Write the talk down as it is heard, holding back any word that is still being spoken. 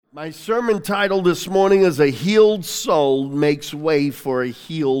My sermon title this morning is A Healed Soul Makes Way for a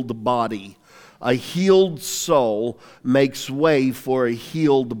Healed Body. A healed soul makes way for a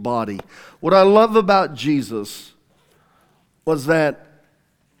healed body. What I love about Jesus was that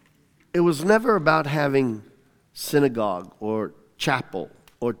it was never about having synagogue or chapel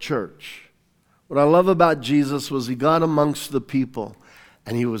or church. What I love about Jesus was he got amongst the people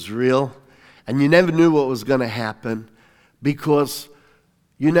and he was real, and you never knew what was going to happen because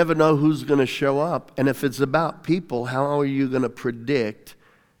you never know who's going to show up. And if it's about people, how are you going to predict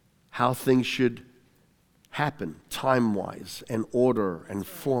how things should happen time-wise and order and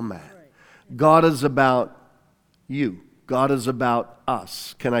format? God is about you. God is about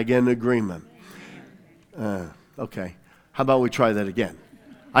us. Can I get an agreement? Okay. How about we try that again?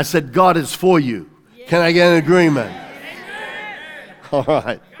 I said God is for you. Can I get an agreement? All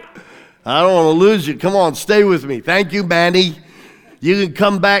right. I don't want to lose you. Come on, stay with me. Thank you, Manny. You can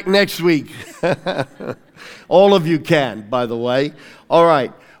come back next week. All of you can, by the way. All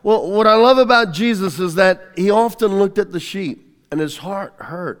right. Well, what I love about Jesus is that he often looked at the sheep and his heart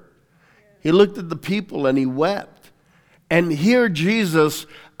hurt. He looked at the people and he wept. And here Jesus,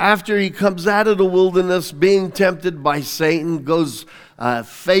 after he comes out of the wilderness being tempted by Satan, goes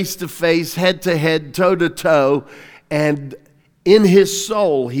face to face, head to head, toe to toe, and in his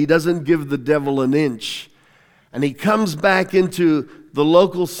soul, he doesn't give the devil an inch. And he comes back into the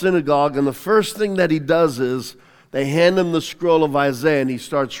local synagogue, and the first thing that he does is they hand him the scroll of Isaiah, and he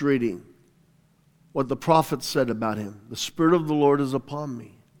starts reading what the prophet said about him. The Spirit of the Lord is upon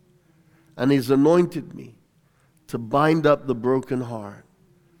me, and he's anointed me to bind up the broken heart.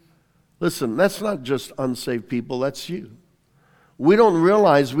 Listen, that's not just unsaved people, that's you. We don't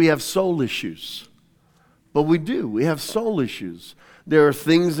realize we have soul issues, but we do. We have soul issues. There are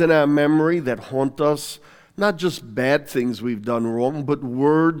things in our memory that haunt us. Not just bad things we've done wrong, but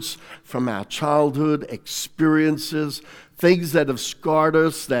words from our childhood, experiences, things that have scarred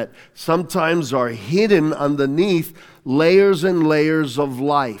us that sometimes are hidden underneath layers and layers of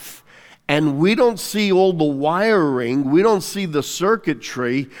life. And we don't see all the wiring, we don't see the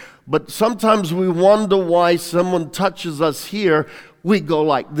circuitry, but sometimes we wonder why someone touches us here. We go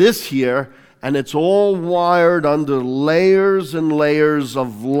like this here, and it's all wired under layers and layers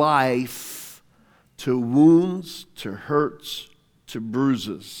of life. To wounds, to hurts, to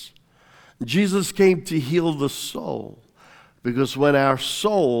bruises. Jesus came to heal the soul, because when our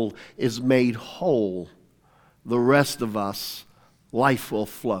soul is made whole, the rest of us, life will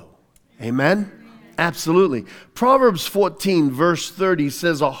flow. Amen? Absolutely. Proverbs 14 verse 30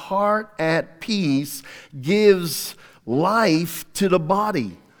 says, a heart at peace gives life to the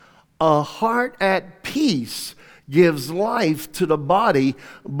body. A heart at peace gives life to the body,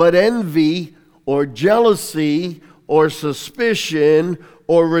 but envy or jealousy, or suspicion,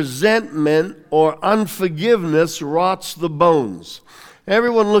 or resentment, or unforgiveness rots the bones.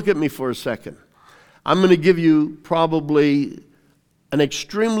 Everyone look at me for a second. I'm going to give you probably an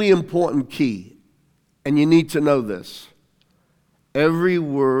extremely important key, and you need to know this. Every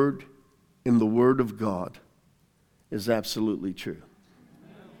word in the Word of God is absolutely true.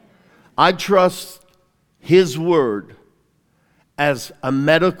 I trust His Word as a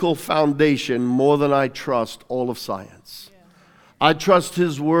medical foundation more than I trust all of science. I trust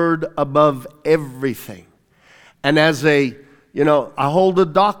His Word above everything. And as I hold a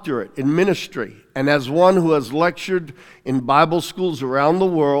doctorate in ministry, and as one who has lectured in Bible schools around the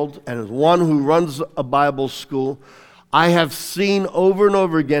world, and as one who runs a Bible school, I have seen over and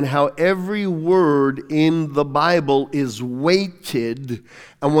over again how every word in the Bible is weighted.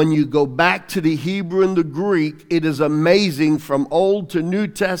 And when you go back to the Hebrew and the Greek, it is amazing from Old to New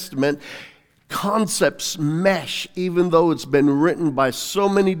Testament. Concepts mesh, even though it's been written by so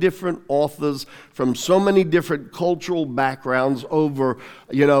many different authors from so many different cultural backgrounds over,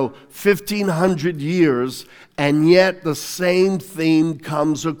 1,500 years, and yet the same theme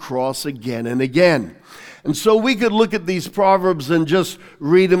comes across again and again. And so we could look at these Proverbs and just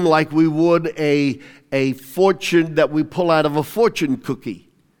read them like we would a fortune that we pull out of a fortune cookie.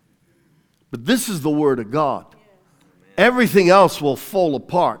 But this is the Word of God. Everything else will fall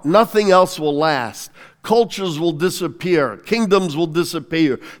apart. Nothing else will last. Cultures will disappear. Kingdoms will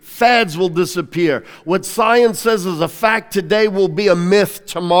disappear. Fads will disappear. What science says is a fact today will be a myth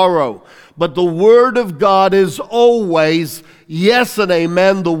tomorrow. But the Word of God is always yes and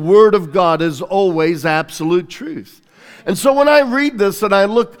amen. The Word of God is always absolute truth. And so when I read this and I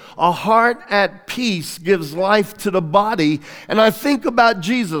look, a heart at peace gives life to the body, and I think about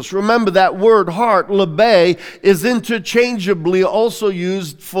Jesus. Remember that word heart, lebe, is interchangeably also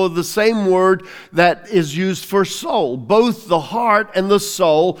used for the same word that is used for soul. Both the heart and the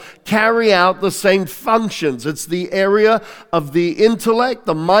soul carry out the same functions. It's the area of the intellect,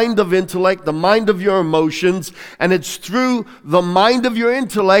 the mind of your emotions, and it's through the mind of your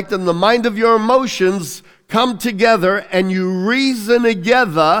intellect and the mind of your emotions come together and you reason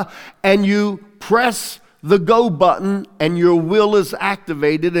together and you press the go button and your will is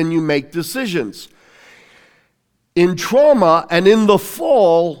activated and you make decisions. In trauma and in the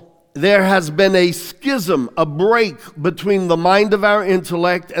fall, there has been a schism, a break between the mind of our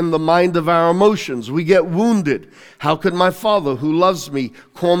intellect and the mind of our emotions. We get wounded. How could my father, who loves me,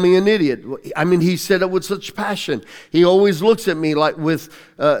 call me an idiot? I mean, he said it with such passion. He always looks at me like with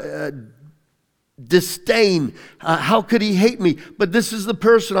disdain. How could he hate me? But this is the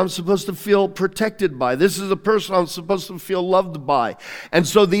person I'm supposed to feel protected by. This is the person I'm supposed to feel loved by. And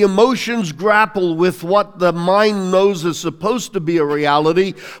so the emotions grapple with what the mind knows is supposed to be a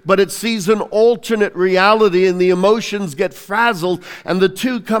reality, but it sees an alternate reality, and the emotions get frazzled, and the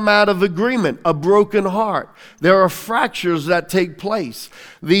two come out of agreement, a broken heart. There are fractures that take place.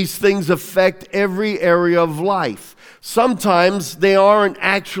 These things affect every area of life. Sometimes they aren't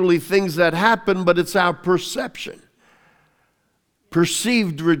actually things that happen, but it's our perception.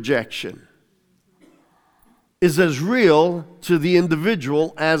 Perceived rejection is as real to the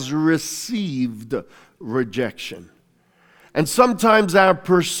individual as received rejection. And sometimes our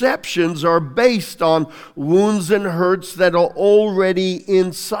perceptions are based on wounds and hurts that are already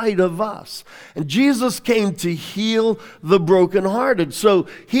inside of us. And Jesus came to heal the brokenhearted. So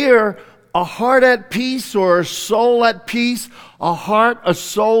here, a heart at peace or a soul at peace, a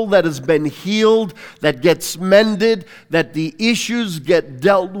soul that has been healed, that gets mended, that the issues get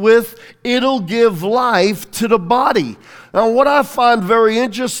dealt with, it'll give life to the body. Now, what I find very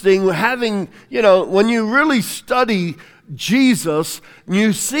interesting, when you really study Jesus,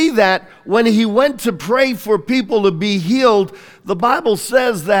 you see that when he went to pray for people to be healed, the Bible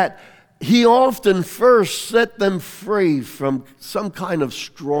says that he often first set them free from some kind of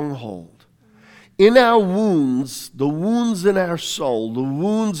stronghold. In our wounds, the wounds in our soul, the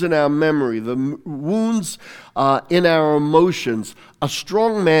wounds in our memory, the wounds in our emotions, a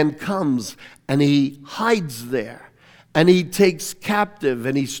strong man comes and he hides there and he takes captive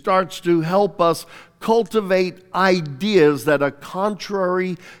and he starts to help us cultivate ideas that are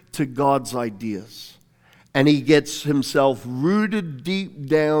contrary to God's ideas. And he gets himself rooted deep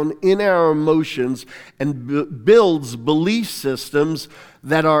down in our emotions and builds belief systems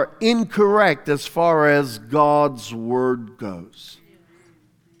that are incorrect as far as God's word goes.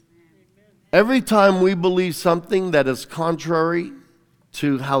 Every time we believe something that is contrary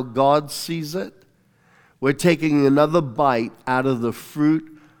to how God sees it, we're taking another bite out of the fruit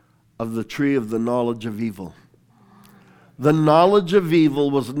of the tree of the knowledge of evil. The knowledge of evil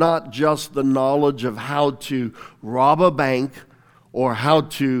was not just the knowledge of how to rob a bank or how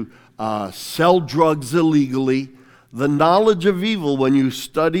to sell drugs illegally. The knowledge of evil, when you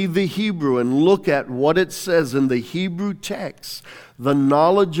study the Hebrew and look at what it says in the Hebrew text, the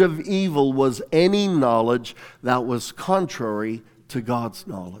knowledge of evil was any knowledge that was contrary to God's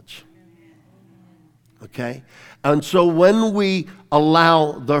knowledge. Okay? And so when we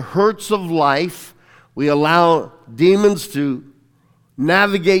allow the hurts of life, we allow demons to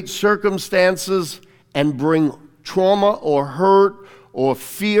navigate circumstances and bring trauma or hurt or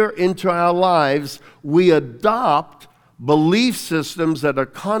fear into our lives, we adopt belief systems that are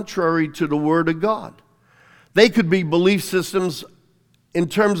contrary to the Word of God. They could be belief systems in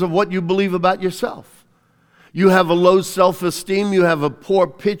terms of what you believe about yourself. You have a low self-esteem, you have a poor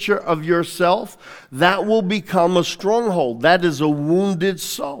picture of yourself, that will become a stronghold. That is a wounded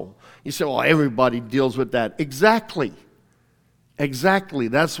soul. You say, well, everybody deals with that. Exactly.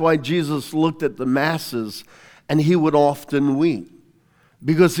 That's why Jesus looked at the masses and he would often weep,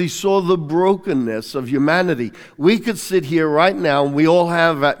 because he saw the brokenness of humanity. We could sit here right now and we all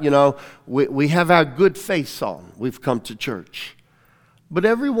have, we have our good face on. We've come to church. But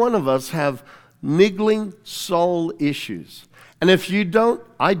every one of us have niggling soul issues. And if you don't,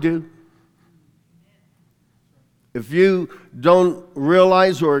 I do. If you don't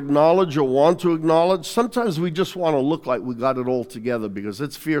realize or acknowledge or want to acknowledge, sometimes we just want to look like we got it all together because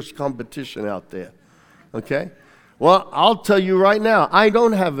it's fierce competition out there. Okay? Well, I'll tell you right now, I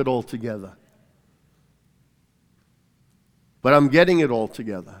don't have it all together. But I'm getting it all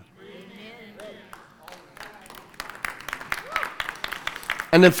together.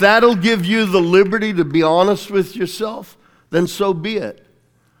 And if that'll give you the liberty to be honest with yourself, then so be it.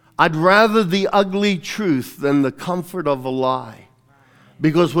 I'd rather the ugly truth than the comfort of a lie.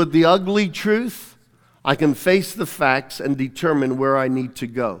 Because with the ugly truth, I can face the facts and determine where I need to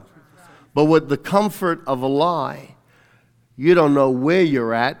go. But with the comfort of a lie, you don't know where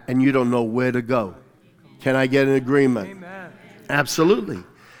you're at and you don't know where to go. Can I get an agreement? Amen. Absolutely.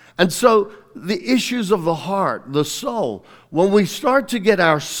 And so the issues of the heart, the soul, when we start to get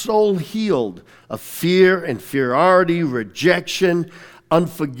our soul healed of fear, inferiority, rejection,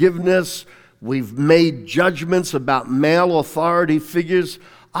 unforgiveness, we've made judgments about male authority figures.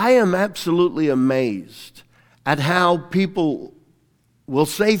 I am absolutely amazed at how people will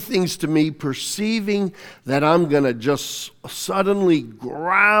say things to me perceiving that I'm going to just suddenly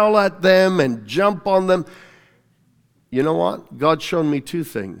growl at them and jump on them. You know what? God showed me two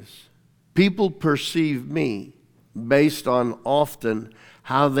things. People perceive me based on often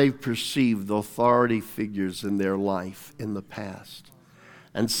how they've perceived the authority figures in their life in the past.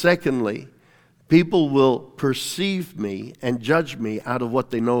 And secondly, people will perceive me and judge me out of what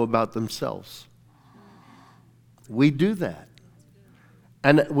they know about themselves. We do that.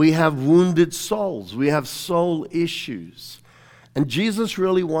 And we have wounded souls. We have soul issues. And Jesus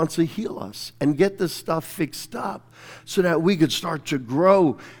really wants to heal us and get this stuff fixed up so that we could start to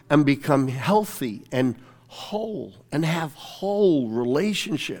grow and become healthy and whole and have whole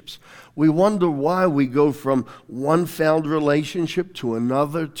relationships. We wonder why we go from one failed relationship to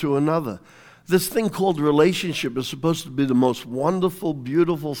another to another. This thing called relationship is supposed to be the most wonderful,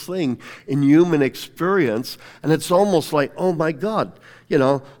 beautiful thing in human experience. And it's almost like, oh my God, you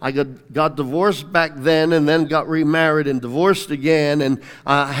know, I got divorced back then and then got remarried and divorced again. And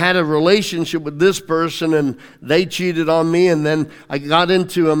I had a relationship with this person and they cheated on me. And then I got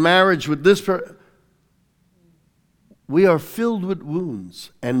into a marriage with this person. We are filled with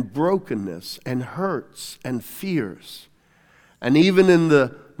wounds and brokenness and hurts and fears. And even in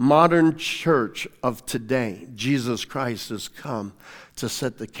the modern church of today, Jesus Christ has come to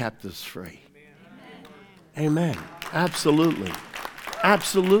set the captives free. Amen. Absolutely.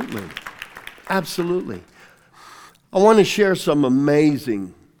 Absolutely. Absolutely. I want to share some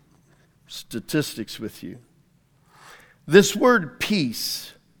amazing statistics with you. This word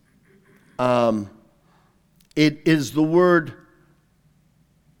peace, it is the word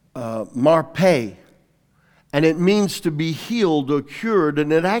marpe, and it means to be healed or cured,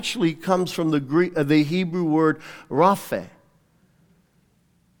 and it actually comes from the Hebrew word rapha.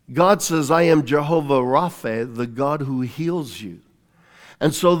 God says, I am Jehovah Rapha, the God who heals you.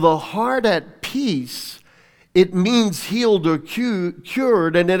 And so the heart at peace, it means healed or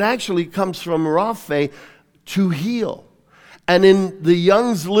cured, and it actually comes from rapha, to heal. And in the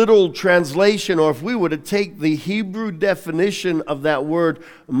Young's Literal Translation, or if we were to take the Hebrew definition of that word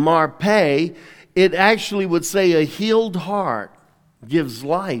marpe, it actually would say a healed heart gives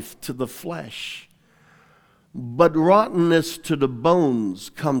life to the flesh. But rottenness to the bones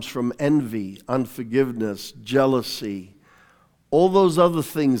comes from envy, unforgiveness, jealousy. All those other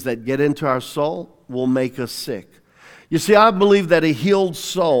things that get into our soul will make us sick. You see, I believe that a healed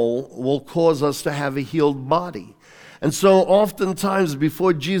soul will cause us to have a healed body. And so oftentimes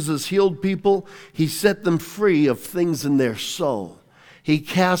before Jesus healed people, he set them free of things in their soul. He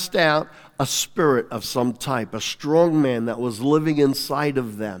cast out a spirit of some type, a strong man that was living inside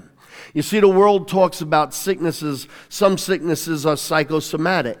of them. You see, the world talks about sicknesses. Some sicknesses are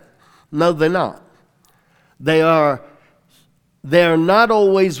psychosomatic. No, they're not. They are not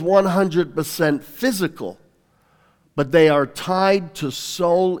always 100% physical, but they are tied to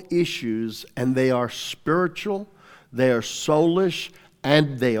soul issues, and they are spiritual, they are soulish,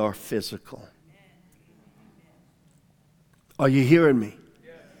 and they are physical. Are you hearing me?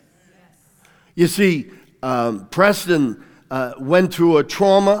 You see, Preston went through a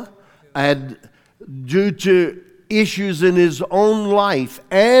trauma, and due to issues in his own life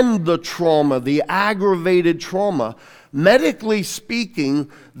and the trauma, the aggravated trauma, medically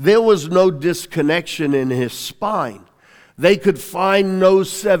speaking, there was no disconnection in his spine. They could find no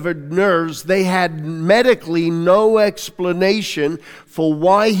severed nerves. They had medically no explanation for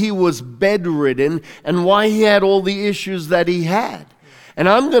why he was bedridden and why he had all the issues that he had. And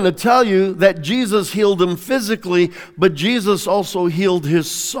I'm going to tell you that Jesus healed him physically, but Jesus also healed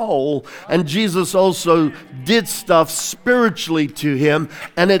his soul, and Jesus also did stuff spiritually to him,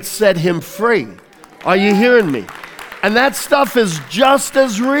 and it set him free. Are you hearing me? And that stuff is just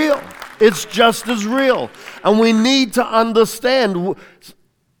as real. It's just as real. And we need to understand,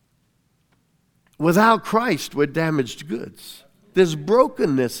 without Christ, we're damaged goods. There's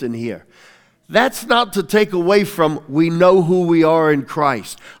brokenness in here. That's not to take away from we know who we are in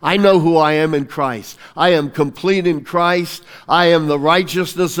Christ. I know who I am in Christ. I am complete in Christ. I am the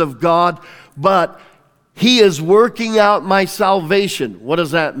righteousness of God. But He is working out my salvation. What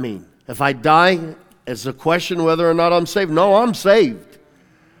does that mean? If I die, it's a question whether or not I'm saved. No, I'm saved.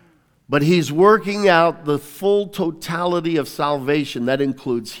 But He's working out the full totality of salvation. That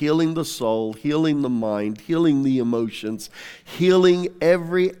includes healing the soul, healing the mind, healing the emotions, healing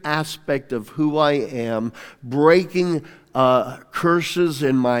every aspect of who I am, breaking curses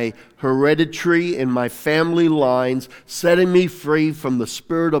in my hereditary, in my family lines, setting me free from the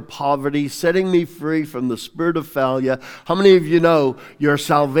spirit of poverty, setting me free from the spirit of failure. How many of you know your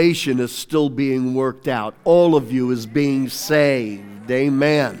salvation is still being worked out? All of you is being saved.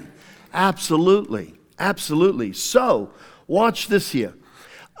 Amen. Absolutely. Absolutely. So, watch this here.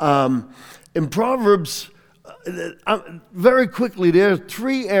 In Proverbs, very quickly, there are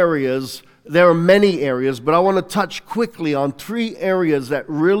three areas. There are many areas, but I want to touch quickly on three areas that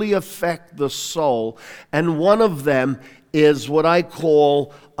really affect the soul. And one of them is what I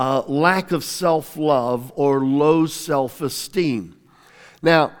call lack of self-love or low self-esteem.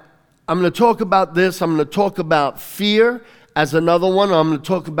 Now, I'm going to talk about this. I'm going to talk about fear as another one. I'm going to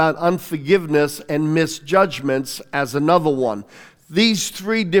talk about unforgiveness and misjudgments as another one. These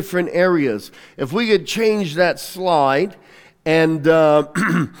three different areas. If we could change that slide, and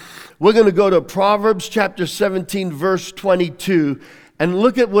we're going to go to Proverbs chapter 17, verse 22, and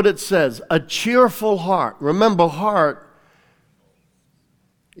look at what it says. A cheerful heart. Remember, heart,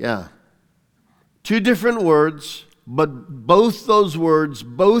 two different words, but both those words,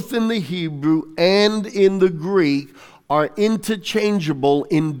 both in the Hebrew and in the Greek, are interchangeable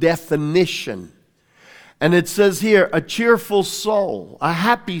in definition. And it says here, a cheerful soul, a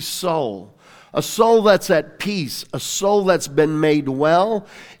happy soul, a soul that's at peace, a soul that's been made well,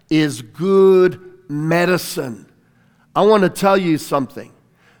 is good medicine. I want to tell you something.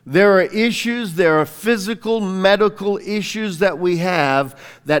 There are issues, there are physical, medical issues that we have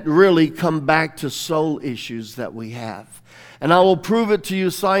that really come back to soul issues that we have. And I will prove it to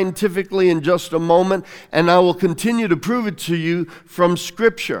you scientifically in just a moment, and I will continue to prove it to you from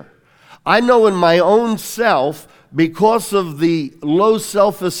Scripture. I know in my own self, because of the low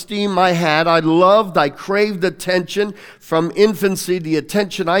self-esteem I had, I craved attention from infancy. The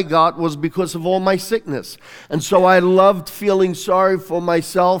attention I got was because of all my sickness. And so I loved feeling sorry for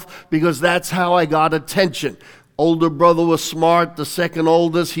myself because that's how I got attention. Older brother was smart, the second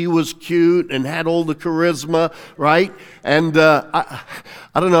oldest, he was cute and had all the charisma, right? And I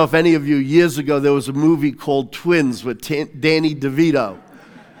don't know if any of you, years ago, there was a movie called Twins with Danny DeVito.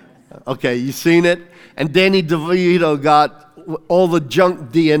 Okay, you seen it? And Danny DeVito got all the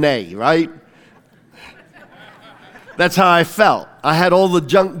junk DNA, right? That's how I felt. I had all the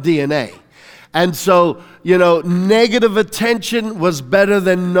junk DNA. And so, negative attention was better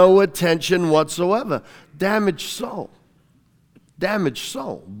than no attention whatsoever. Damaged soul,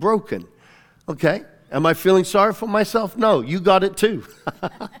 broken. Okay, am I feeling sorry for myself? No, you got it too.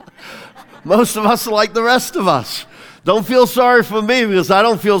 Most of us are like the rest of us. Don't feel sorry for me because I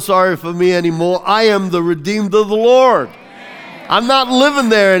don't feel sorry for me anymore. I am the redeemed of the Lord. I'm not living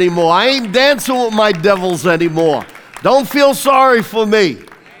there anymore. I ain't dancing with my devils anymore. Don't feel sorry for me.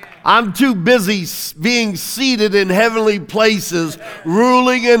 I'm too busy being seated in heavenly places,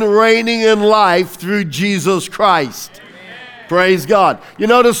 ruling and reigning in life through Jesus Christ. Amen. Praise God. You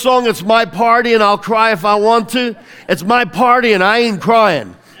know the song, It's My Party and I'll Cry If I Want to? It's my party and I ain't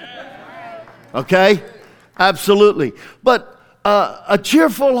crying. Okay? Absolutely. But a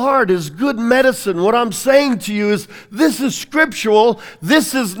cheerful heart is good medicine. What I'm saying to you is this is scriptural.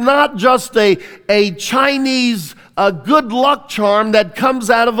 This is not just a Chinese good luck charm that comes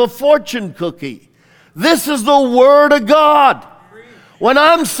out of a fortune cookie. This is the Word of God. When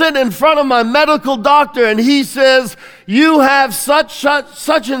I'm sitting in front of my medical doctor and he says, you have such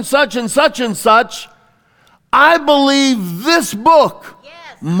and such, I believe this book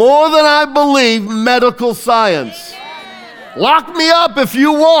more than I believe medical science. Lock me up if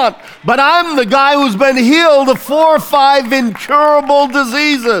you want, but I'm the guy who's been healed of 4 or 5 incurable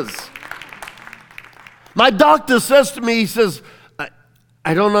diseases. My doctor says to me, he says,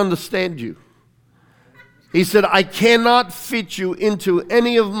 I don't understand you. He said, I cannot fit you into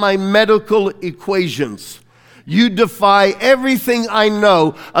any of my medical equations. You defy everything I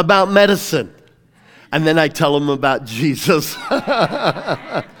know about medicine. And then I tell him about Jesus.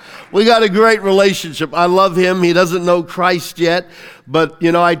 We got a great relationship. I love him. He doesn't know Christ yet. But,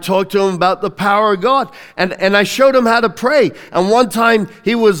 I talked to him about the power of God. And I showed him how to pray. And one time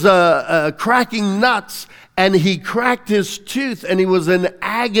he was cracking nuts. And he cracked his tooth. And he was in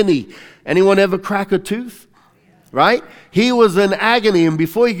agony. Anyone ever crack a tooth? Right? He was in agony, and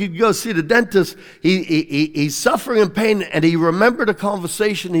before he could go see the dentist, he's suffering in pain, and he remembered a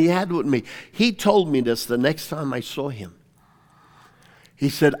conversation he had with me. He told me this the next time I saw him. He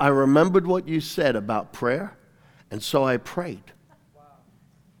said, I remembered what you said about prayer, and so I prayed.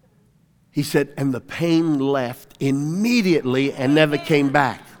 He said, and the pain left immediately and never came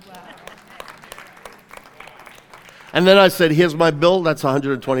back. And then I said, here's my bill, that's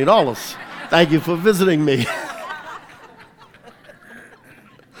 $120. Thank you for visiting me.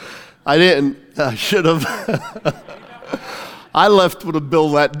 I didn't. I should have. I left with a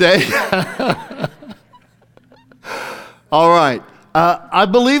bill that day. All right. I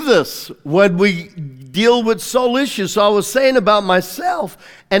believe this when we deal with soul issues. So I was saying about myself,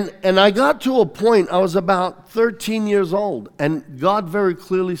 and I got to a point, I was about 13 years old, and God very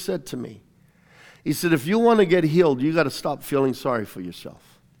clearly said to me, He said, if you want to get healed, you got to stop feeling sorry for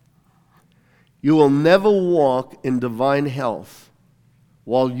yourself. You will never walk in divine health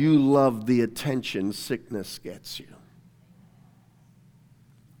while you love the attention sickness gets you.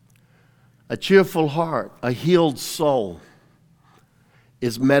 A cheerful heart, a healed soul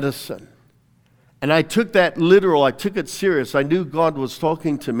is medicine. And I took that literal, I took it serious. I knew God was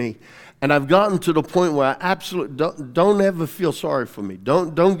talking to me. And I've gotten to the point where I absolutely don't ever feel sorry for me.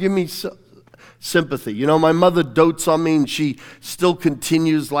 Don't give me sympathy. You know, my mother dotes on me, and she still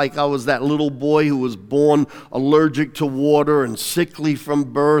continues like I was that little boy who was born allergic to water and sickly from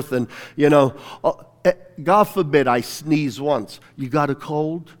birth. And, you know, God forbid I sneeze once. You got a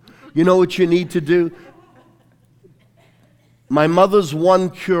cold? You know what you need to do? My mother's one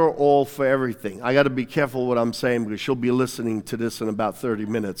cure-all for everything. I got to be careful what I'm saying because she'll be listening to this in about 30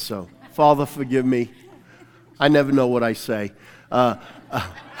 minutes. So, Father, forgive me. I never know what I say.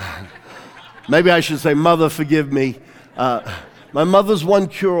 Maybe I should say, Mother, forgive me. My mother's one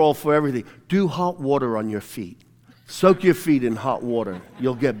cure-all for everything. Do hot water on your feet. Soak your feet in hot water.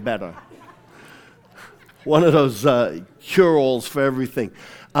 You'll get better. One of those cure-alls for everything.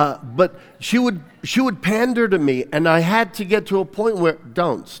 But she would pander to me, and I had to get to a point where,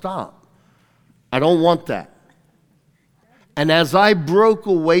 don't, stop. I don't want that. And as I broke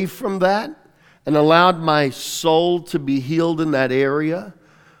away from that and allowed my soul to be healed in that area,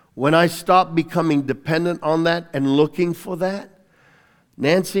 when I stopped becoming dependent on that and looking for that,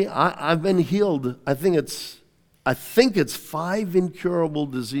 Nancy, I've been healed. I think it's 5 incurable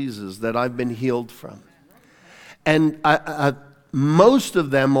diseases that I've been healed from. And most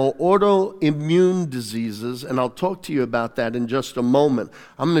of them are autoimmune diseases, and I'll talk to you about that in just a moment.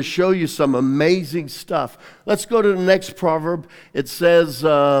 I'm going to show you some amazing stuff. Let's go to the next proverb. It says,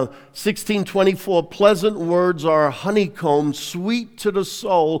 16:24, pleasant words are a honeycomb, sweet to the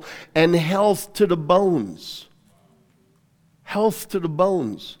soul, and health to the bones. Health to the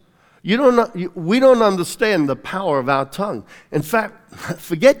bones. We don't understand the power of our tongue. In fact,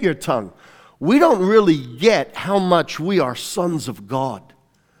 forget your tongue. We don't really get how much we are sons of God.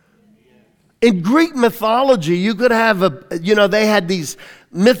 In Greek mythology, you could have they had these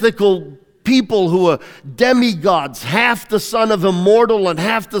mythical people who were demigods, half the son of a mortal and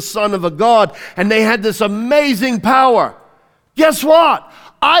half the son of a god, and they had this amazing power. Guess what?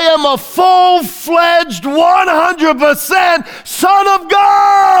 I am a full-fledged, 100% son of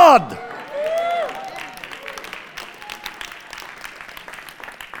God.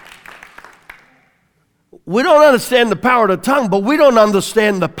 We don't understand the power of the tongue, but we don't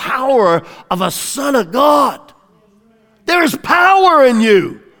understand the power of a son of God. There is power in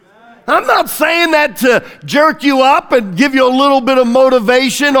you. I'm not saying that to jerk you up and give you a little bit of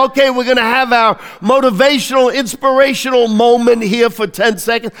motivation. Okay, we're going to have our motivational, inspirational moment here for 10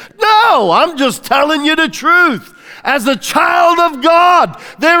 seconds. No, I'm just telling you the truth. As a child of God,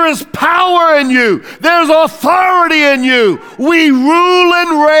 there is power in you. There's authority in you. We rule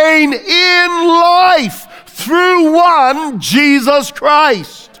and reign in life through one, Jesus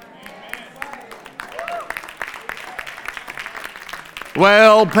Christ.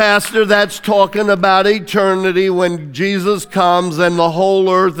 Well, Pastor, that's talking about eternity when Jesus comes and the whole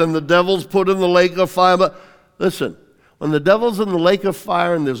earth and the devil's put in the lake of fire. But listen, when the devil's in the lake of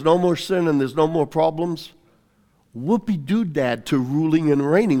fire and there's no more sin and there's no more problems, whoopee-doo-dad to ruling and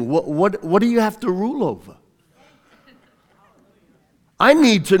reigning. What do you have to rule over? I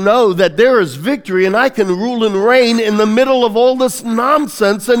need to know that there is victory and I can rule and reign in the middle of all this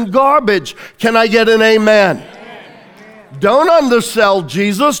nonsense and garbage. Can I get an amen? Amen. Don't undersell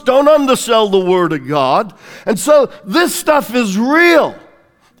Jesus. Don't undersell the Word of God. And so this stuff is real.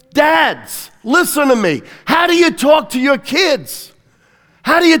 Dads, listen to me. How do you talk to your kids?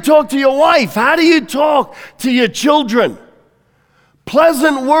 How do you talk to your wife? How do you talk to your children?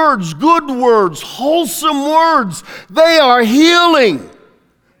 Pleasant words, good words, wholesome words, they are healing.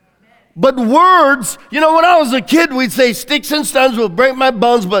 But words, when I was a kid, we'd say, sticks and stones will break my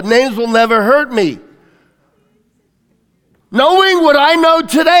bones, but names will never hurt me. Knowing what I know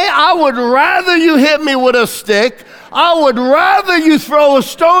today, I would rather you hit me with a stick. I would rather you throw a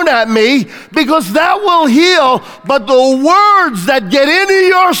stone at me, because that will heal. But the words that get into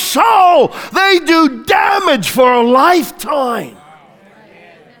your soul, they do damage for a lifetime.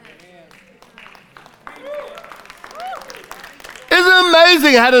 Isn't it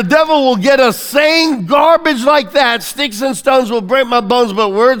amazing how the devil will get us saying garbage like that? Sticks and stones will break my bones,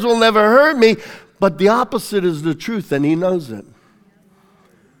 but words will never hurt me. But the opposite is the truth, and he knows it.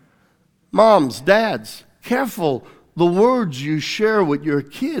 Moms, dads, careful the words you share with your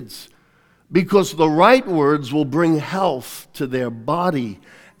kids, because the right words will bring health to their body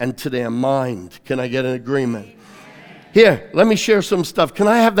and to their mind. Can I get an agreement? Here, let me share some stuff. Can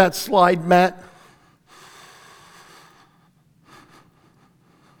I have that slide, Matt?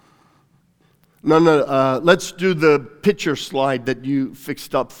 No, let's do the picture slide that you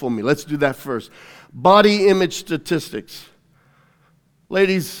fixed up for me. Let's do that first. Body image statistics.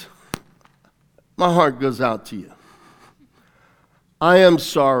 Ladies, my heart goes out to you. I am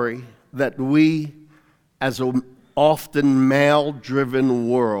sorry that we, as an often male-driven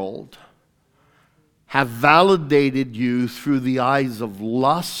world, have validated you through the eyes of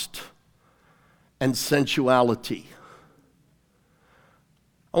lust and sensuality.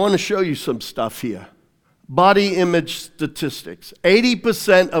 I want to show you some stuff here. Body image statistics.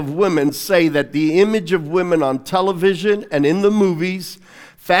 80% of women say that the image of women on television and in the movies,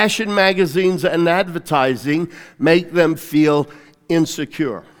 fashion magazines, and advertising make them feel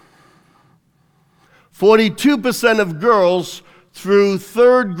insecure. 42% of girls through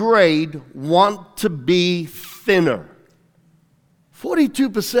third grade want to be thinner.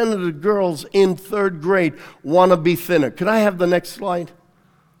 42% of the girls in third grade want to be thinner. Can I have the next slide?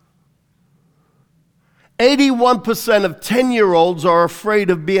 81% of 10-year-olds are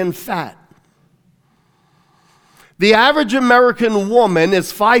afraid of being fat. The average American woman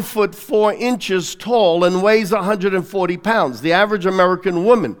is 5'4" tall and weighs 140 pounds. The average American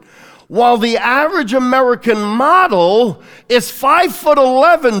woman. While the average American model is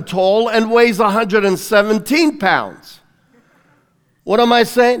 5'11" tall and weighs 117 pounds. What am I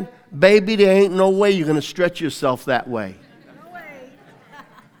saying? Baby, there ain't no way you're going to stretch yourself that way.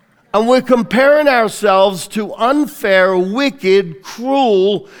 And we're comparing ourselves to unfair, wicked,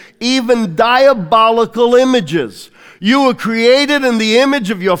 cruel, even diabolical images. You were created in the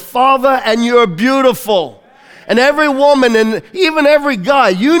image of your Father, and you're beautiful. And every woman and even every guy,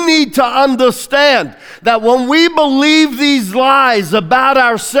 you need to understand that when we believe these lies about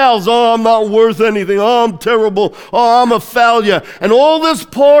ourselves, oh, I'm not worth anything, oh, I'm terrible, oh, I'm a failure, and all this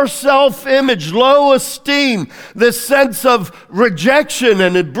poor self-image, low esteem, this sense of rejection,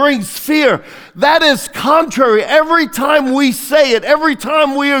 and it brings fear, that is contrary. Every time we say it, every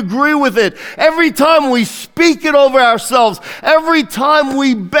time we agree with it, every time we speak it over ourselves, every time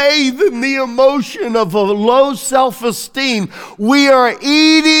we bathe in the emotion of a low self-esteem, we are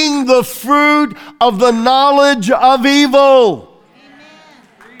eating the fruit of the knowledge of evil.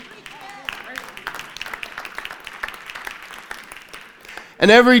 And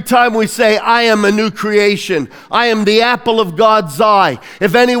every time we say, I am a new creation, I am the apple of God's eye.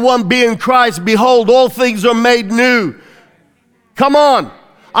 If anyone be in Christ, behold, all things are made new. Come on.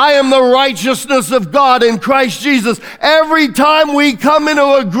 I am the righteousness of God in Christ Jesus. Every time we come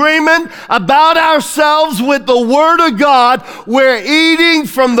into agreement about ourselves with the Word of God, we're eating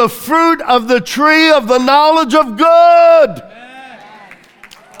from the fruit of the tree of the knowledge of good.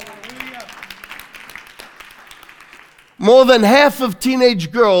 More than half of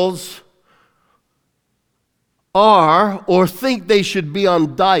teenage girls are or think they should be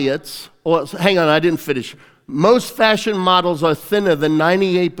on diets. Or, hang on, I didn't finish. Most fashion models are thinner than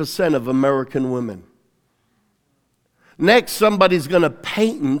 98% of American women. Next, somebody's going to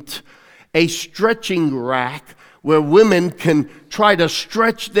patent a stretching rack where women can try to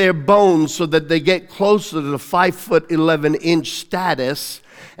stretch their bones so that they get closer to the 5'11" status,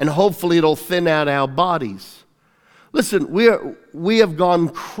 and hopefully it'll thin out our bodies. Listen, we have gone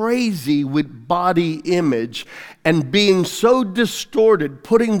crazy with body image and being so distorted,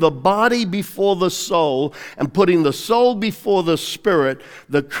 putting the body before the soul and putting the soul before the spirit.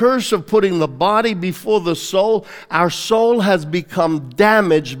 The curse of putting the body before the soul, our soul has become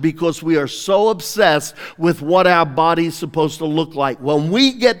damaged because we are so obsessed with what our body is supposed to look like. When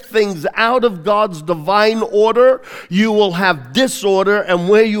we get things out of God's divine order, you will have disorder, and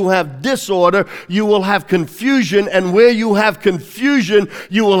where you have disorder, you will have confusion, and where you have confusion, confusion,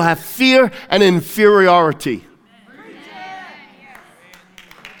 you will have fear and inferiority.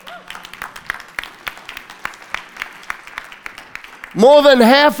 More than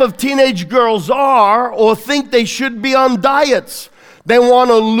half of teenage girls are or think they should be on diets. They want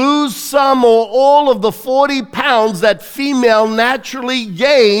to lose some or all of the 40 pounds that female naturally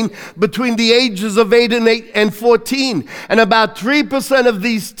gain between the ages of 8 and 14. And about 3% of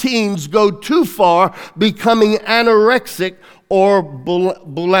these teens go too far, becoming anorexic or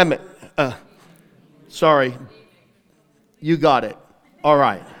bulimic. Sorry, you got it. All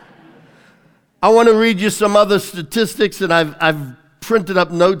right. I want to read you some other statistics, and I've printed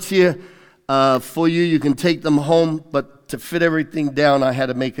up notes here for you. You can take them home, but to fit everything down, I had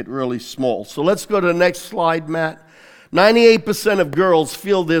to make it really small. So let's go to the next slide, Matt. 98% of girls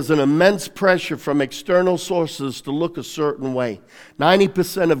feel there's an immense pressure from external sources to look a certain way.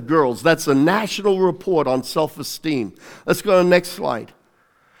 90% of girls. That's a national report on self-esteem. Let's go to the next slide.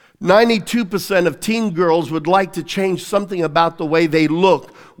 92% of teen girls would like to change something about the way they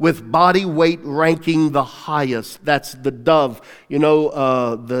look, with body weight ranking the highest. That's the Dove. You know,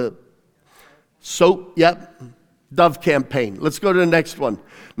 the soap, yep, Dove campaign. Let's go to the next one.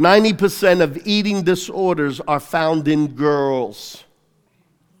 90% of eating disorders are found in girls.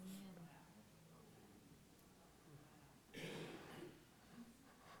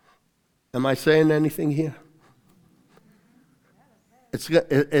 Am I saying anything here? It's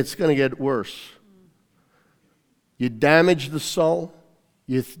going to get worse. You damage the soul.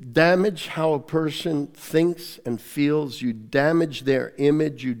 You damage how a person thinks and feels. You damage their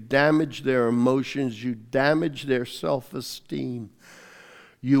image. You damage their emotions. You damage their self-esteem.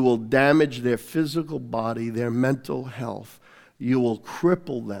 You will damage their physical body, their mental health. You will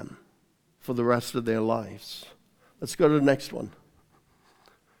cripple them for the rest of their lives. Let's go to the next one.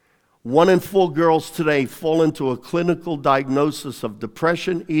 1 in 4 girls today fall into a clinical diagnosis of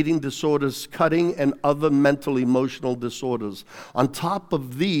depression, eating disorders, cutting, and other mental emotional disorders. On top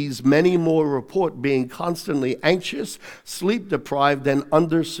of these, many more report being constantly anxious, sleep deprived, and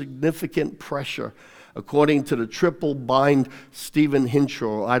under significant pressure, according to the triple blind Stephen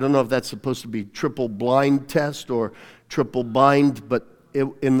Hinshaw. I don't know if that's supposed to be triple blind test or triple bind, but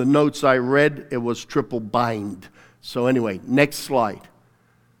in the notes I read, it was triple bind. So anyway, next slide.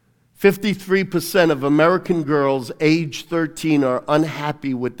 53% of American girls age 13 are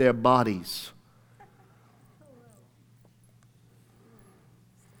unhappy with their bodies.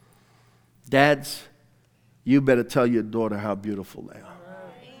 Dads, you better tell your daughter how beautiful they are.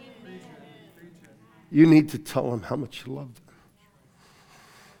 You need to tell them how much you love them.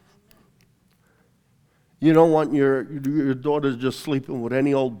 You don't want your daughter just sleeping with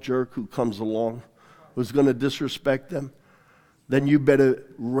any old jerk who comes along who's going to disrespect them. Then you better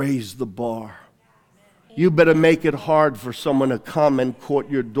raise the bar. You better make it hard for someone to come and court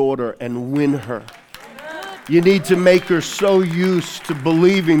your daughter and win her. You need to make her so used to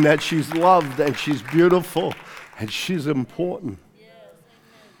believing that she's loved and she's beautiful and she's important.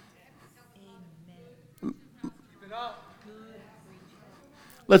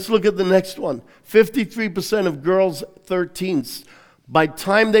 Let's look at the next one. 53% of girls 13s. By the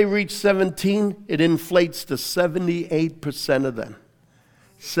time they reach 17, it inflates to 78% of them.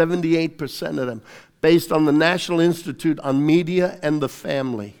 78% of them, based on the National Institute on Media and the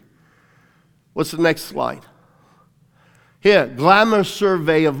Family. What's the next slide? Here, Glamour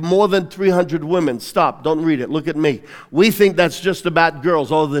survey of more than 300 women. Stop, don't read it, look at me. We think that's just about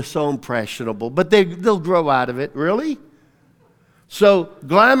girls. Oh, they're so impressionable. But they'll grow out of it, really? So,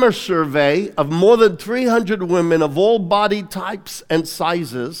 Glamour survey of more than 300 women of all body types and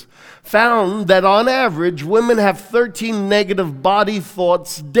sizes found that on average, women have 13 negative body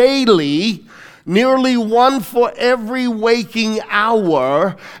thoughts daily, nearly 1 for every waking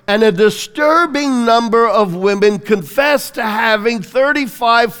hour, and a disturbing number of women confess to having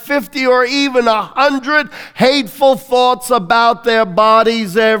 35, 50, or even 100 hateful thoughts about their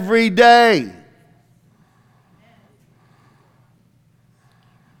bodies every day.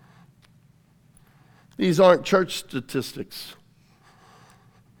 These aren't church statistics.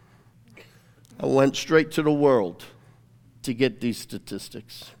 I went straight to the world to get these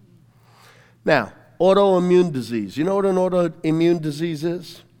statistics. Now, autoimmune disease. You know what an autoimmune disease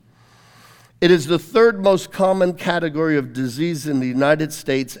is? It is the third most common category of disease in the United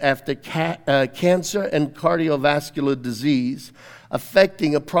States after cancer and cardiovascular disease,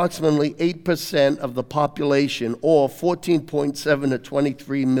 affecting approximately 8% of the population, or 14.7 to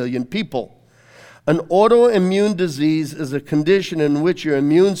 23 million people. An autoimmune disease is a condition in which your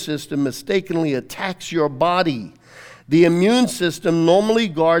immune system mistakenly attacks your body, The immune system normally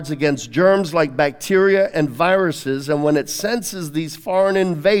guards against germs like bacteria and viruses, and when it senses these foreign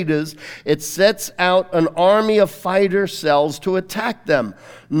invaders, it sets out an army of fighter cells to attack them.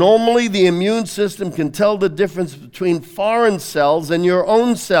 Normally, the immune system can tell the difference between foreign cells and your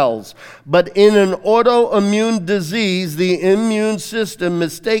own cells, but in an autoimmune disease, the immune system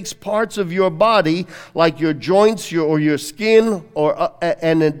mistakes parts of your body, like your joints or your skin,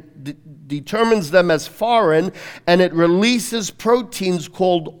 and it determines them as foreign, and it releases proteins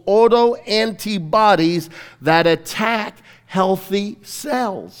called autoantibodies that attack healthy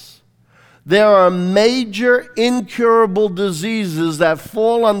cells. There are major incurable diseases that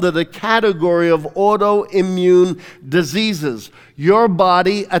fall under the category of autoimmune diseases. Your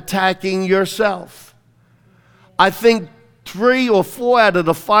body attacking yourself. I think 3 or 4 out of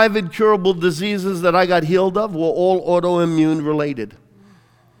the 5 incurable diseases that I got healed of were all autoimmune related.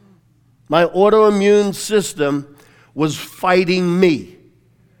 My autoimmune system was fighting me.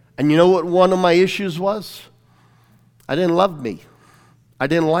 And you know what one of my issues was? I didn't love me. I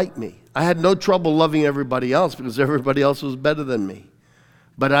didn't like me. I had no trouble loving everybody else because everybody else was better than me.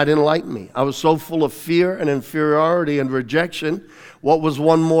 But I didn't like me. I was so full of fear and inferiority and rejection. What was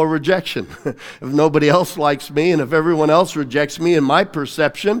one more rejection? If nobody else likes me and if everyone else rejects me in my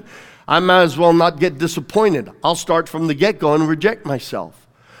perception, I might as well not get disappointed. I'll start from the get-go and reject myself.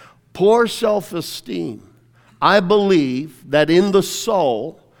 Poor self-esteem. I believe that in the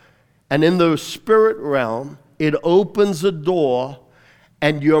soul and in the spirit realm, it opens a door,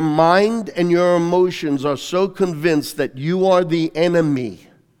 and your mind and your emotions are so convinced that you are the enemy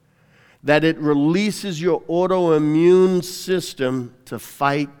that it releases your autoimmune system to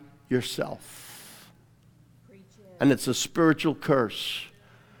fight yourself. And it's a spiritual curse.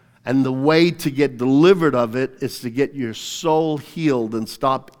 And the way to get delivered of it is to get your soul healed and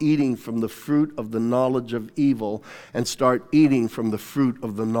stop eating from the fruit of the knowledge of evil and start eating from the fruit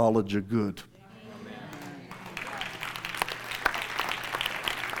of the knowledge of good.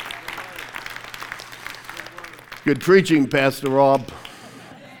 Good preaching, Pastor Rob.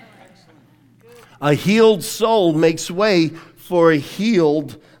 A healed soul makes way for a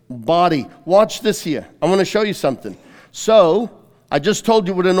healed body. Watch this here. I want to show you something. So, I just told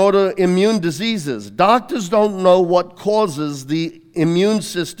you what an autoimmune disease is. Doctors don't know what causes the immune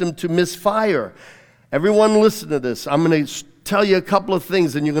system to misfire. Everyone listen to this. I'm going to tell you a couple of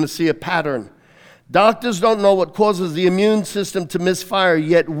things and you're going to see a pattern. Doctors don't know what causes the immune system to misfire,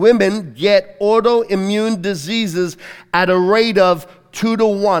 yet women get autoimmune diseases at a rate of 2 to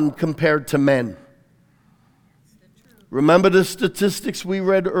 1 compared to men. Remember the statistics we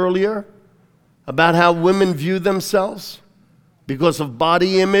read earlier about how women view themselves? Because of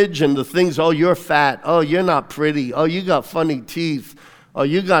body image and the things, oh, you're fat, oh, you're not pretty, oh, you got funny teeth, oh,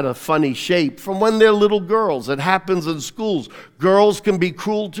 you got a funny shape. From when they're little girls, it happens in schools. Girls can be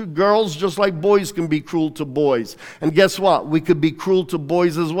cruel to girls just like boys can be cruel to boys. And guess what? We could be cruel to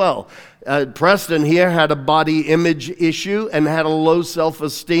boys as well. Preston here had a body image issue and had a low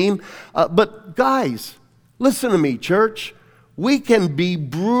self-esteem. But guys, listen to me, church. We can be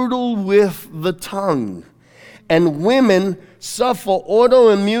brutal with the tongue. And women suffer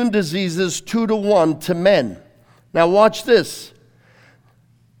autoimmune diseases 2 to 1 to men. Now watch this.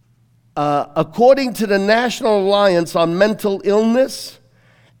 According to the National Alliance on Mental Illness,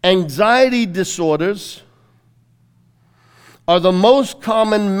 anxiety disorders are the most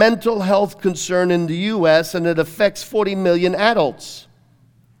common mental health concern in the U.S., and it affects 40 million adults.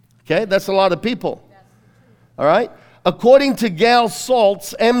 Okay, that's a lot of people. All right? According to Gail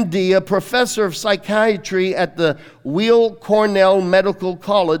Saltz, MD, a professor of psychiatry at the Weill Cornell Medical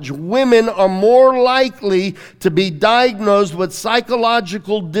College, women are more likely to be diagnosed with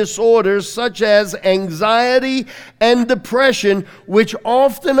psychological disorders such as anxiety and depression, which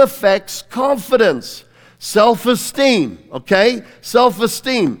often affects confidence, self-esteem, okay?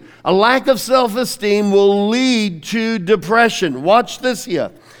 Self-esteem. A lack of self-esteem will lead to depression. Watch this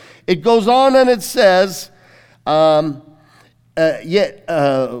here. It goes on and it says, women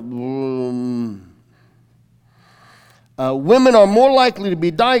are more likely to be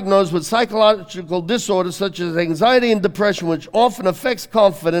diagnosed with psychological disorders such as anxiety and depression, which often affects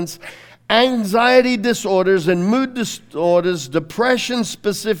confidence. Anxiety disorders and mood disorders, depression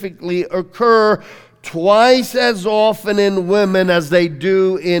specifically, occur twice as often in women as they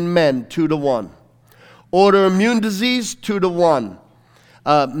do in men, 2 to 1. Autoimmune disease, 2 to 1.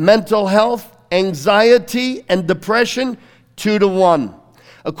 Mental health, anxiety and depression, 2 to 1.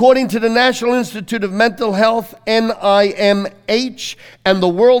 According to the National Institute of Mental Health, NIMH, and the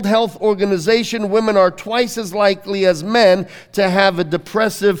World Health Organization, women are twice as likely as men to have a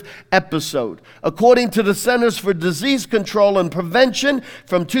depressive episode. According to the Centers for Disease Control and Prevention,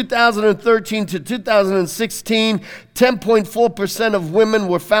 from 2013 to 2016, 10.4% of women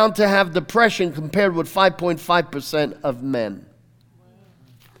were found to have depression compared with 5.5% of men.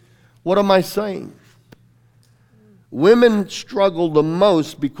 What am I saying? Women struggle the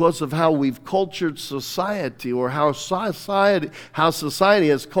most because of how we've cultured society, or how society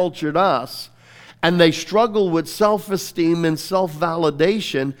has cultured us. And they struggle with self-esteem and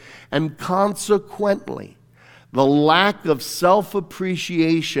self-validation, and consequently, the lack of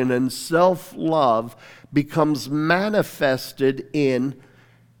self-appreciation and self-love becomes manifested in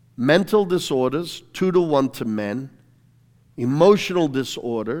mental disorders, 2-to-1 to men, emotional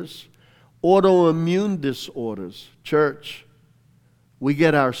disorders, autoimmune disorders. Church, we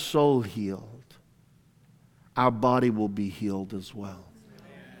get our soul healed, our body will be healed as well.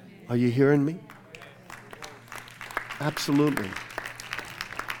 Are you hearing me? Absolutely.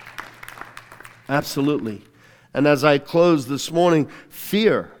 Absolutely. And as I close this morning,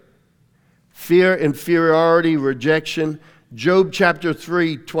 fear, inferiority, rejection. Job chapter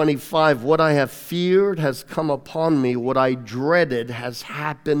 3:25, what I have feared has come upon me, what I dreaded has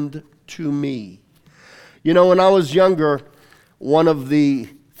happened to me. You know, when I was younger, one of the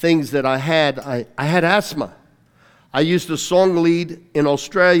things that I had asthma. I used to song lead in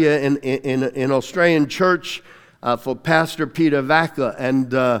Australia, in Australian church for Pastor Peter Vaca,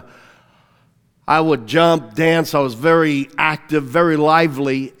 and I would jump, dance. I was very active, very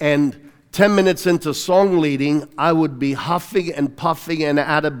lively, and 10 minutes into song leading, I would be huffing and puffing and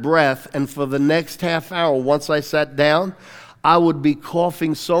out of breath, and for the next half hour, once I sat down, I would be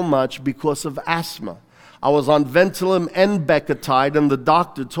coughing so much because of asthma. I was on Ventolin and Becotide, and the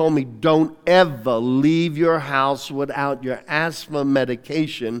doctor told me, don't ever leave your house without your asthma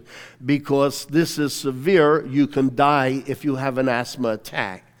medication, because this is severe. You can die if you have an asthma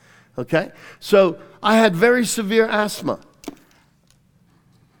attack. Okay? So I had very severe asthma.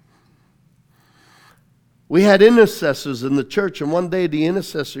 We had intercessors in the church, and one day the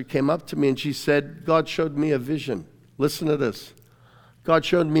intercessor came up to me and she said, God showed me a vision. Listen to this. God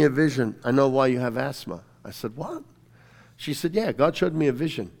showed me a vision. I know why you have asthma. I said, what? She said, yeah, God showed me a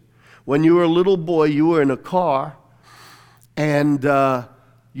vision. When you were a little boy, you were in a car, and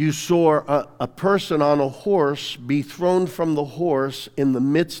you saw a person on a horse be thrown from the horse in the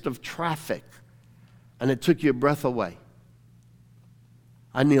midst of traffic, and it took your breath away.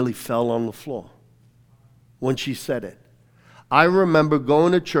 I nearly fell on the floor when she said it. I remember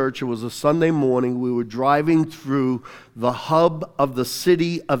going to church. It was a Sunday morning. We were driving through the hub of the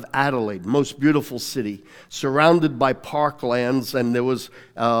city of Adelaide, most beautiful city, surrounded by parklands, and there was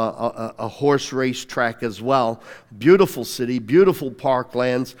a horse race track as well. Beautiful city, beautiful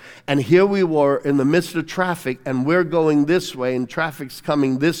parklands, and here we were in the midst of traffic, and we're going this way, and traffic's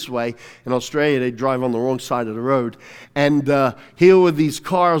coming this way. In Australia, they drive on the wrong side of the road, and here were these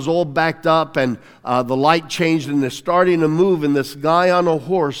cars all backed up, and the light changed, and they're starting to move, and this guy on a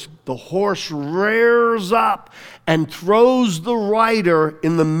horse, the horse rears up and throws the rider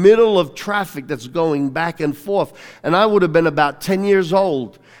in the middle of traffic that's going back and forth. And I would have been about 10 years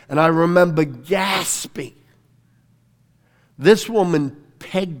old, and I remember gasping. This woman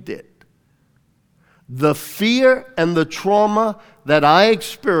pegged it. The fear and the trauma that I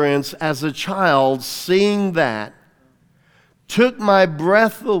experienced as a child seeing that took my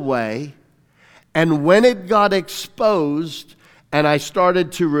breath away, and when it got exposed, and I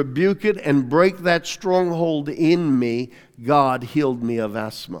started to rebuke it and break that stronghold in me, God healed me of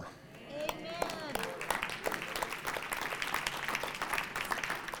asthma. Amen.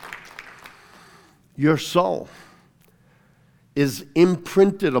 Your soul is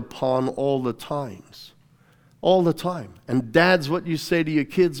imprinted upon all the times. All the time. And dads, what you say to your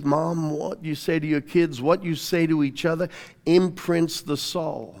kids, mom, what you say to your kids, what you say to each other, imprints the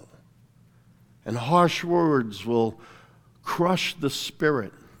soul. And harsh words will crush the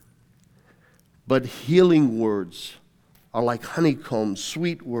spirit. But healing words are like honeycomb.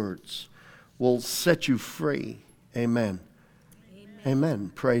 Sweet words will set you free. Amen. Amen.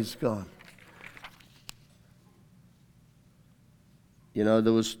 Amen. Praise God. You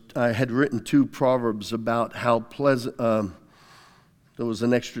know, I had written 2 proverbs about how pleasant. There was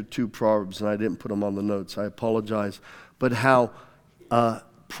an extra 2 proverbs, and I didn't put them on the notes. I apologize. But how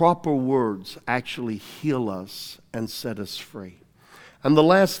proper words actually heal us and set us free. And the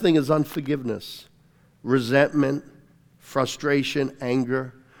last thing is unforgiveness, resentment, frustration,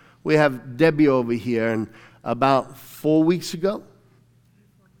 anger. We have Debbie over here, and about 4 weeks ago,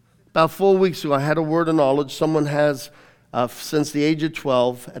 About 4 weeks ago, I had a word of knowledge. Someone has, since the age of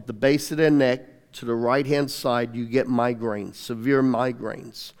 12, at the base of their neck, to the right-hand side, you get migraines, severe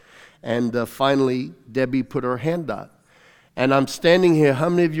migraines. And finally, Debbie put her hand up. And I'm standing here. How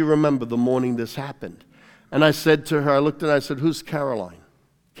many of you remember the morning this happened? And I said to her, I looked at her, I said, who's Caroline?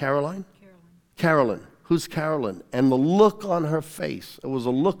 Caroline? Carolyn. Who's Carolyn? And the look on her face, it was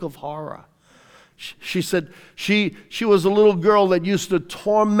a look of horror. She said, she was a little girl that used to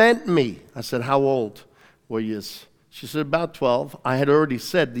torment me. I said, how old were you? She said, about 12. I had already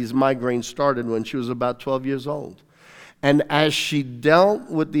said these migraines started when she was about 12 years old. And as she dealt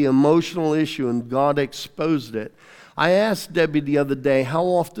with the emotional issue and God exposed it, I asked Debbie the other day, how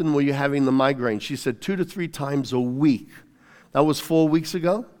often were you having the migraine? She said 2 to 3 times a week. That was 4 weeks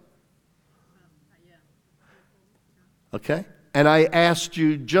ago? Okay? And I asked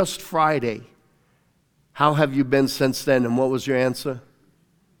you just Friday, how have you been since then? And what was your answer?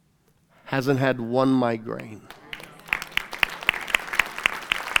 Hasn't had one migraine.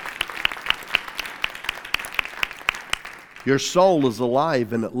 Your soul is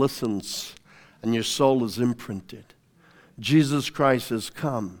alive and it listens, and your soul is imprinted. Jesus Christ has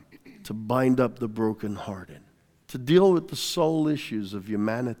come to bind up the brokenhearted, to deal with the soul issues of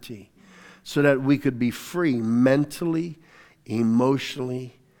humanity, so that we could be free mentally,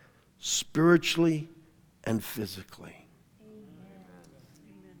 emotionally, spiritually, and physically.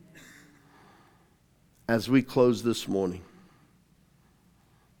 As we close this morning,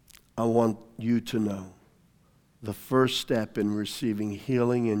 I want you to know the first step in receiving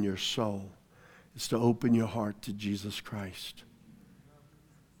healing in your soul is to open your heart to Jesus Christ.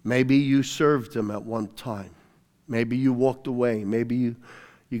 Maybe you served him at one time. Maybe you walked away. Maybe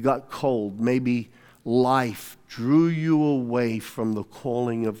you got cold. Maybe life drew you away from the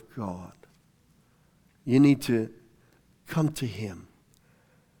calling of God. You need to come to him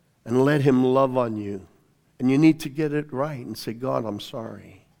and let him love on you. And you need to get it right and say, God, I'm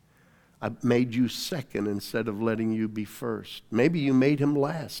sorry. I made you second instead of letting you be first. Maybe you made him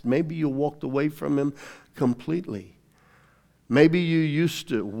last. Maybe you walked away from him completely. Maybe you used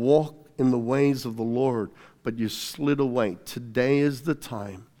to walk in the ways of the Lord, but you slid away. Today is the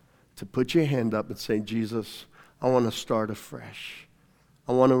time to put your hand up and say, Jesus, I want to start afresh.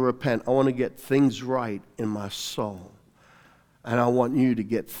 I want to repent. I want to get things right in my soul. And I want you to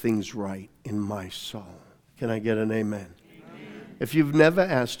get things right in my soul. Can I get an amen? Amen. If you've never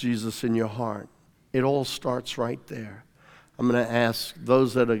asked Jesus in your heart, it all starts right there. I'm going to ask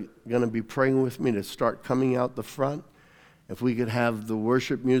those that are going to be praying with me to start coming out the front. If we could have the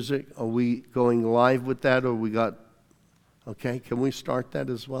worship music. Are we going live with that, or we got... Okay, can we start that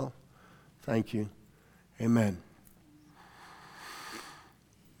as well? Thank you. Amen.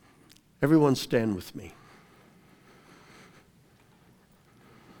 Everyone stand with me.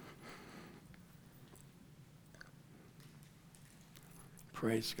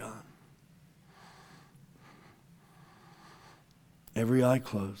 Praise God. Every eye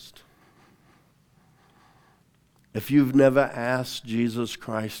closed. If you've never asked Jesus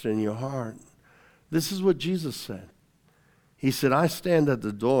Christ in your heart, this is what Jesus said. He said, I stand at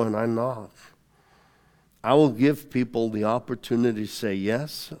the door and I knock. I will give people the opportunity to say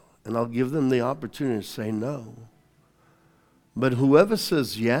yes, and I'll give them the opportunity to say no. But whoever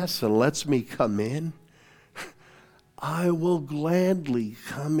says yes and lets me come in, I will gladly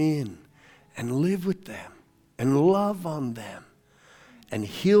come in and live with them and love on them and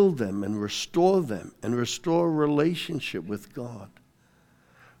heal them and restore a relationship with God.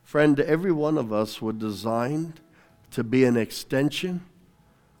 Friend, every one of us were designed to be an extension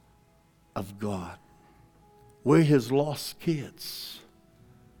of God. We're his lost kids.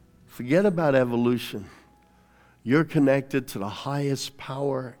 Forget about evolution. You're connected to the highest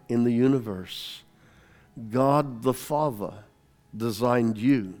power in the universe. God the Father designed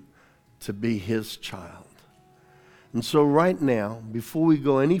you to be his child. And so right now, before we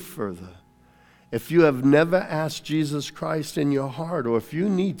go any further, if you have never asked Jesus Christ in your heart, or if you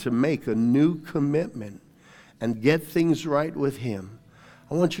need to make a new commitment and get things right with him,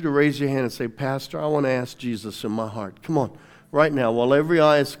 I want you to raise your hand and say, Pastor, I want to ask Jesus in my heart. Come on, right now, while every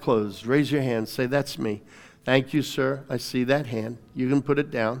eye is closed, raise your hand. Say, that's me. Thank you, sir. I see that hand. You can put it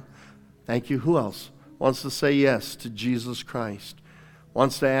down. Thank you. Who else wants to say yes to Jesus Christ?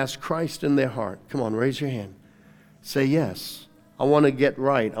 Wants to ask Christ in their heart? Come on, raise your hand. Say yes. I want to get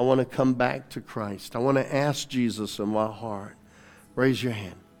right. I want to come back to Christ. I want to ask Jesus in my heart. Raise your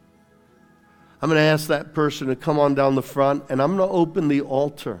hand. I'm going to ask that person to come on down the front, and I'm going to open the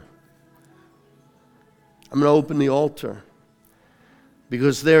altar. I'm going to open the altar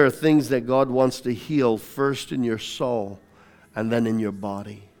because there are things that God wants to heal first in your soul and then in your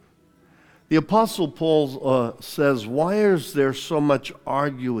body. The Apostle Paul says, why is there so much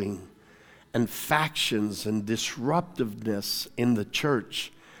arguing and factions and disruptiveness in the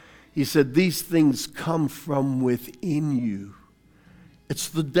church? He said, these things come from within you. It's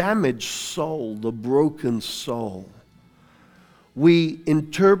the damaged soul, the broken soul. We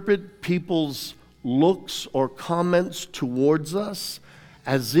interpret people's looks or comments towards us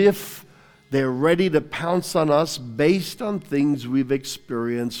as if they're ready to pounce on us based on things we've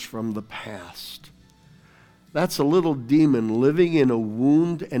experienced from the past. That's a little demon living in a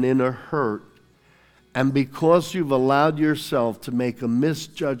wound and in a hurt. And because you've allowed yourself to make a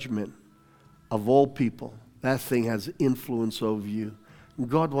misjudgment of all people, that thing has influence over you. And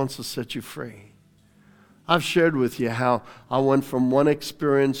God wants to set you free. I've shared with you how I went from one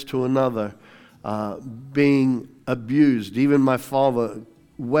experience to another, being abused. Even my father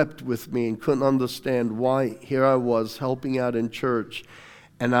wept with me and couldn't understand why here I was helping out in church,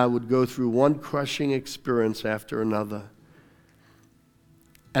 and I would go through one crushing experience after another.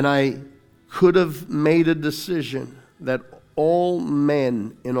 And I could have made a decision that all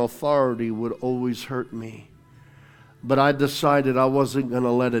men in authority would always hurt me. But I decided I wasn't going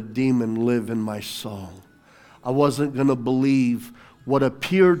to let a demon live in my soul. I wasn't going to believe what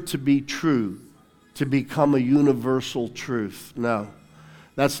appeared to be true to become a universal truth. No.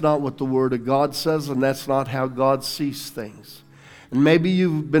 That's not what the Word of God says, and that's not how God sees things. And maybe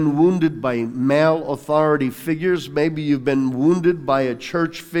you've been wounded by male authority figures. Maybe you've been wounded by a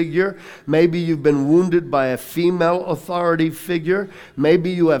church figure. Maybe you've been wounded by a female authority figure.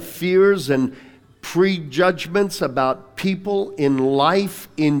 Maybe you have fears and prejudgments about people in life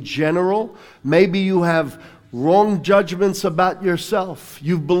in general. Maybe you have wrong judgments about yourself.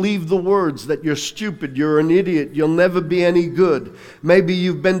 You've believed the words that you're stupid, you're an idiot, you'll never be any good. Maybe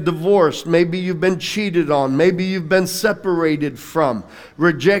you've been divorced. Maybe you've been cheated on. Maybe you've been separated from.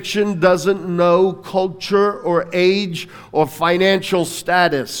 Rejection doesn't know culture or age or financial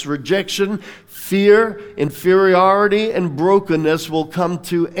status. Rejection, fear, inferiority, and brokenness will come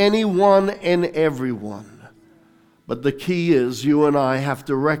to anyone and everyone. But the key is you and I have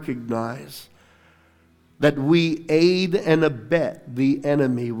to recognize that we aid and abet the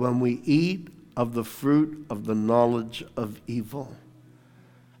enemy when we eat of the fruit of the knowledge of evil.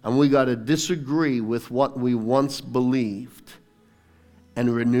 And we got to disagree with what we once believed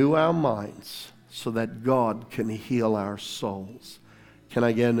and renew our minds so that God can heal our souls. Can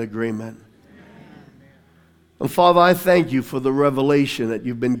I get an agreement? And Father, I thank you for the revelation that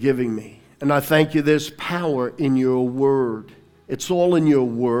you've been giving me. And I thank you there's power in your word. It's all in your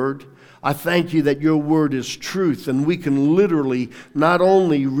word. I thank you that your word is truth, and we can literally not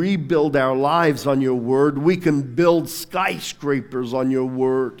only rebuild our lives on your word, we can build skyscrapers on your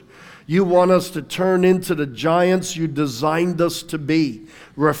word. You want us to turn into the giants you designed us to be,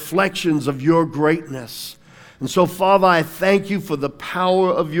 reflections of your greatness. And so, Father, I thank you for the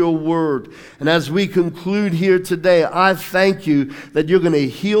power of your word. And as we conclude here today, I thank you that you're going to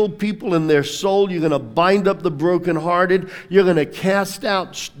heal people in their soul. You're going to bind up the brokenhearted. You're going to cast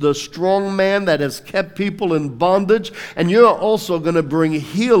out the strong man that has kept people in bondage. And you're also going to bring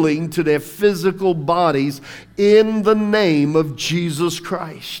healing to their physical bodies in the name of Jesus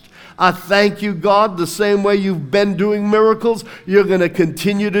Christ. I thank you, God, the same way you've been doing miracles, you're going to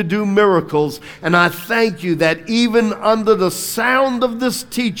continue to do miracles. And I thank you that even under the sound of this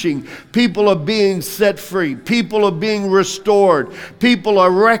teaching, people are being set free. People are being restored. People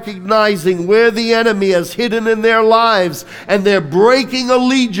are recognizing where the enemy has hidden in their lives, and they're breaking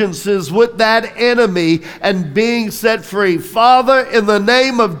allegiances with that enemy and being set free. Father, in the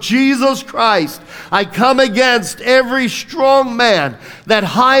name of Jesus Christ, I come against every strong man that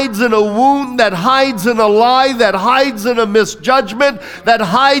hides in a wound, that hides in a lie, that hides in a misjudgment, that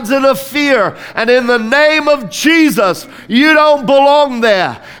hides in a fear. And in the name of Jesus, you don't belong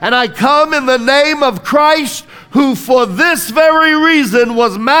there. And I come in the name of Christ, who for this very reason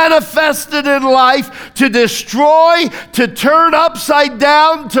was manifested in life to destroy, to turn upside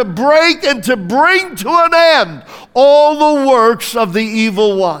down, to break, and to bring to an end all the works of the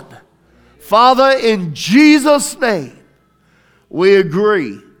evil one. Father, in Jesus' name, we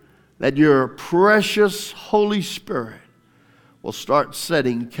agree that your precious Holy Spirit will start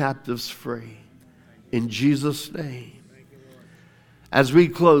setting captives free. In Jesus' name. As we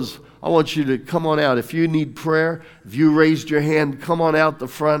close, I want you to come on out. If you need prayer, if you raised your hand, come on out the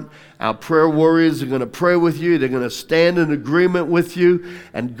front. Our prayer warriors are going to pray with you. They're going to stand in agreement with you.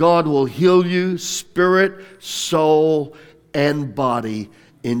 And God will heal you, spirit, soul, and body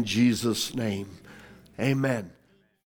in Jesus' name. Amen.